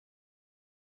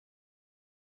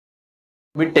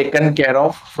be taken care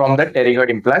of from the pterygoid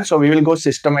implant. So we will go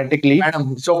systematically.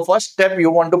 Madam, so first step, you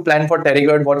want to plan for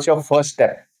pterygoid. What's your first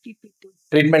step?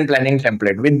 Treatment planning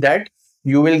template. With that,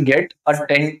 you will get a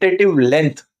tentative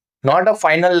length, not a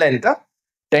final length,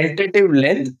 tentative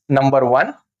length, number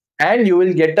one, and you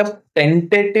will get a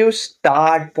tentative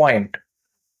start point.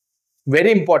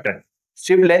 Very important.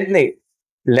 Shift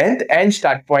length and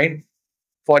start point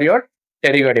for your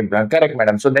pterygoid implant. Correct,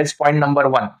 madam. So that's point number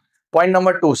one. Point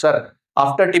number two, sir.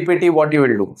 After TPT, what you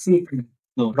will do?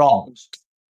 No. Wrong.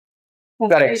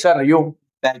 Correct, sir. You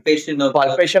Palpation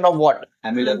of what?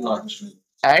 Amular notch.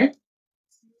 And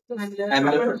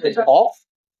Amular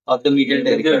of the medial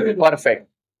pterygoid. perfect.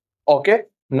 Okay.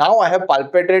 Now I have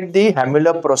palpated the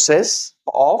hamular process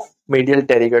of medial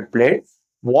pterygoid plate.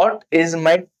 What is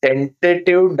my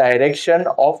tentative direction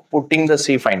of putting the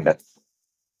C finder?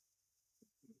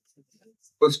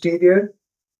 Posterior,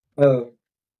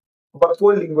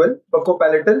 buccolingual,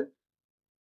 buccopalatal,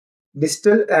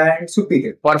 distal and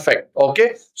superior. Perfect.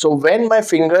 Okay. So when my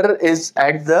finger is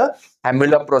at the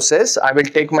hamular process, I will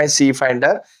take my C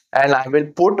finder and I will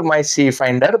put my C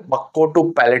finder bucco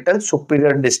to palatal,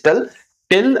 superior distal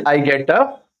till I get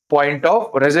a point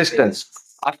of resistance.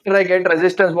 After I get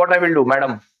resistance, what I will do,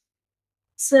 madam?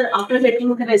 Sir, after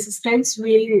getting the resistance,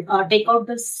 we'll take out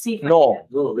the C finder. No,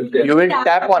 you will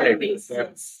tap on it.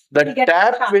 The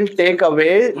tap will take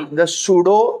away the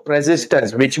pseudo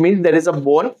resistance, which means there is a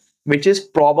bone which is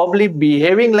probably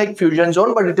behaving like fusion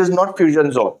zone, but it is not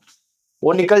fusion zone.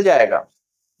 वो निकल जाएगा.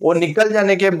 वो निकल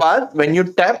जाने के बाद, when you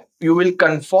tap, you will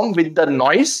confirm with the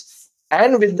noise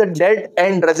and with the dead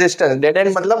end resistance. Dead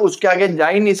end मतलब उसके आगे जा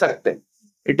ही नहीं सकते.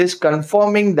 It is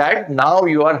confirming that now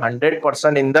you are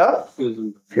 100% in the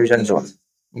fusion zone.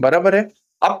 बराबर है.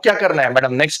 अब क्या करना है,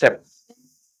 madam? Next step.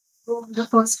 The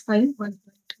first file,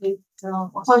 1.8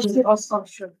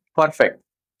 Perfect.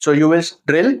 So you will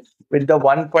drill with the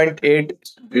 1.8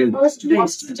 drill. No,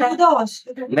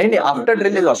 after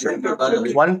drill is also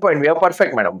 1 point. We are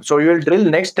perfect, madam. So you will drill.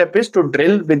 Next step is to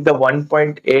drill with the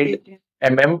 1.8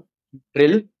 mm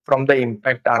drill from the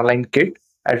impact R-line kit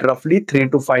at roughly 3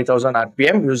 to 5,000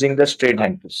 RPM using the straight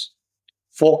handles,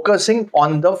 focusing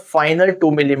on the final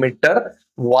 2 millimeter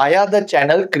via the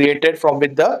channel created from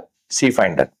with the C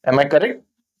finder. Am I correct?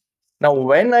 Now,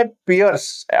 when I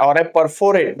pierce or I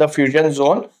perforate the fusion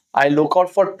zone, I look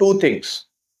out for two things.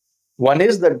 One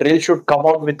is the drill should come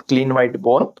out with clean white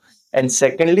bone. And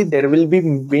secondly, there will be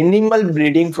minimal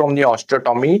bleeding from the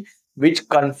osteotomy, which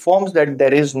confirms that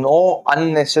there is no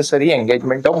unnecessary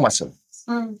engagement of muscle.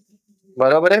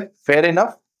 बराबर है? Fair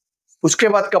enough. उसके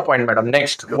बाद का point, madam.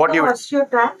 Next, what you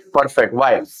perfect?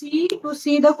 Why? To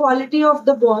see the quality of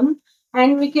the bone,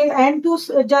 and we can to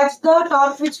judge the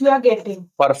torque which we are getting.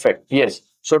 Perfect. Yes.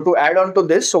 So to add on to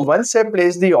this, so once I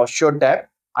place the osteo tap,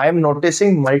 I am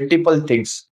noticing multiple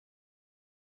things.